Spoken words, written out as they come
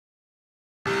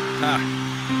Welcome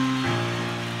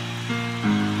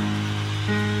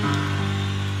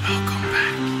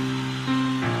back.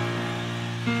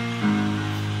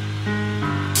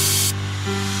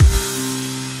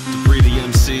 Debris the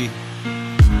MC.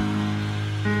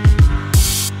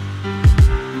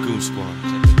 Goon Squad.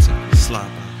 Slop.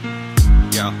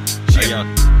 Yo. Yo.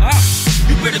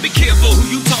 You better be careful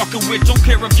who you talking with. Don't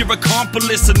care if you're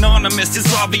accomplice, anonymous.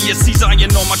 It's obvious he's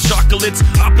eyeing on my chocolates.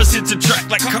 Opposites attract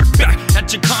like cock back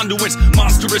at your conduits.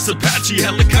 Monstrous Apache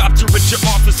helicopter at your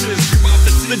offices.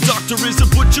 The doctor is a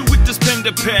butcher with this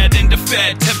pender pad and a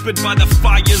fad. Tempered by the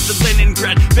fires of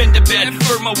Leningrad. Bend a bed,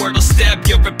 for my word will stab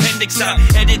your appendix out.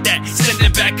 Edit that, send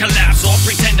it back, collapse, all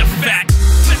pretend a fact.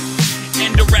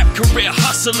 And a rap career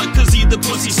hustler, cause either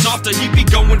pussy softer, he be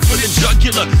going for the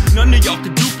jugular. None of y'all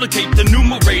could duplicate the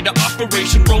numerator.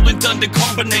 Operation Rolling Thunder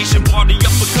combination. Party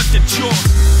uppercut the jaw.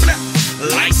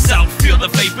 Lights out, feel the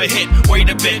vapor hit. Wait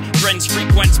a bit, Grenz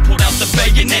Frequenz pulled out the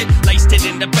bayonet. Laced it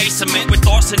in the basement with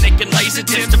arsenic and laser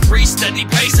tips. The priest steady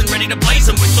pacing, ready to blaze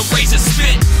him with the razor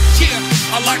spit. Yeah,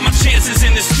 I like my chances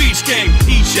in the speech game.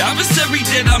 Each adversary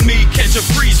that I meet catch a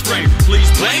freeze frame. Please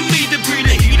blame me to be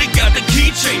the heater, got the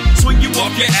keychain. Swing you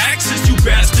off your axis, you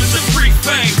bastards of free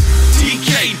fame.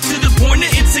 DK to the point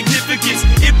of insignificance.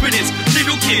 Impotence,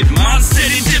 little kid, mindset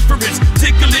indifference.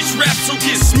 Ticklish rap, so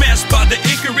get smashed by the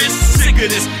Icarus. Sick of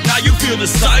this, now you feel the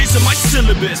size of my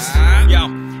syllabus. Yo,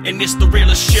 and it's the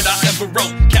realest shit I ever wrote.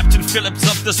 Captain Phillips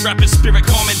of this rapping spirit,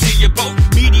 commandeer your boat.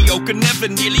 Mediocre, never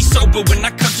nearly sober when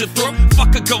I cut your throat.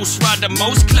 Fuck a ghost rider,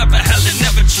 most clever, hell it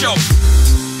never choke.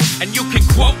 And you can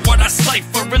quote what I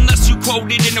cipher unless you quote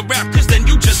it in a rap, cause then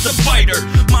you just a fighter.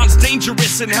 Mine's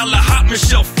dangerous and hella hot,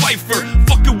 Michelle Pfeiffer.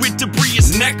 Fucking with debris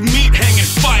is neck meat, hanging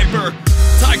fiber.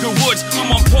 Tiger Woods,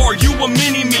 I'm on par, you a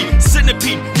mini-me.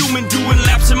 Centipede, human doing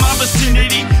laps in my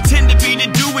vicinity. Tend to be to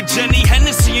do with Jenny,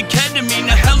 Hennessy and ketamine.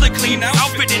 A hella clean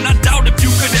outfit and I doubt if you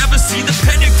could ever see the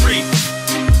pedigree.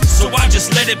 So I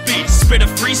just let it be, spit a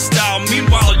freestyle.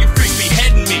 Meanwhile you freaks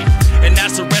beheading me. And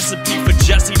that's a recipe for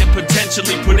Jesse to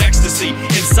potentially put ecstasy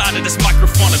inside of this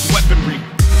microphonic weaponry.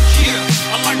 Yeah,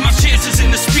 I like my chances in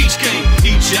the speech game.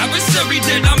 Each adversary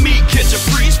that I meet catch a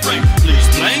freeze frame. Please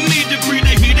blame me to breathe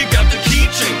the heater, got the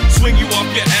keychain. Swing you off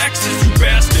your axis, you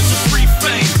bastards of free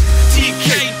fame. DK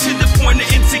to the point of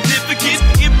insignificance.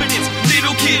 Impotence,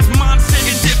 little kids, mindset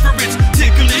indifference.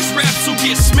 Ticklish rap, so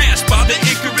get smashed by the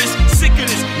Icarus. Sick of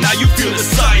this, now you feel the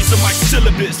size of my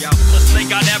syllabus. Plus they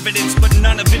got evidence, but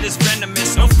none of it is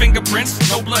venomous. No fingerprints,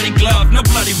 no bloody glove, no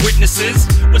bloody witnesses.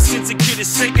 But since a kid is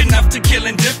sick enough to kill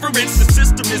indifference, the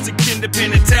system is akin to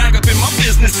pin and tag up in my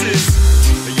businesses.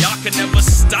 But y'all can never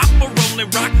stop a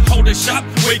rolling rock, hold a shop,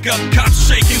 wake up, cops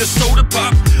shaking a soda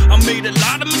pop. I made a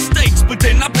lot of mistakes, but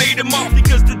then I paid them off.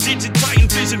 Because the Digit Titan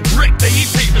Vision brick, they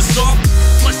ain't paper soft.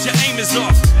 Plus your aim is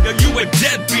off, yo, you a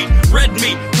deadbeat. Red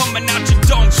meat, coming out your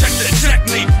dome, check the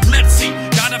technique. Let's see,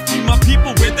 gotta feed my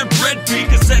people where their bread be.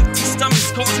 Cause empty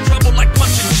stomachs cause trouble like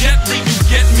punching gently, you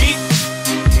get me?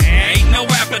 Ain't no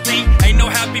apathy, ain't no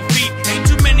happy feet. Ain't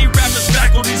too many rappers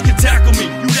faculties can tackle me.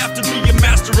 You'd have to be a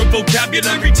master of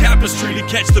vocabulary tapestry to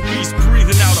catch the beast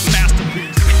breathing out a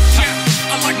masterpiece.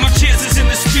 I like my chances in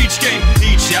the speech game.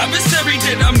 Each adversary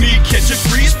that I meet catch a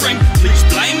freeze frame. Please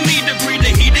blame me to breathe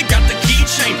the heater, got the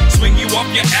keychain. Swing you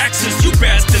off your axis, you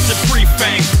bastards of free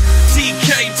fame.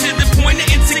 TK to the point of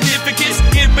insignificance.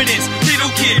 Impotence,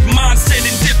 little kid, mindset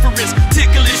indifference.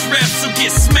 Ticklish rap, so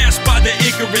get smashed by the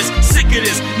Icarus. Sick of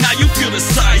this, now you feel the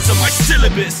size of my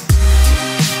syllabus.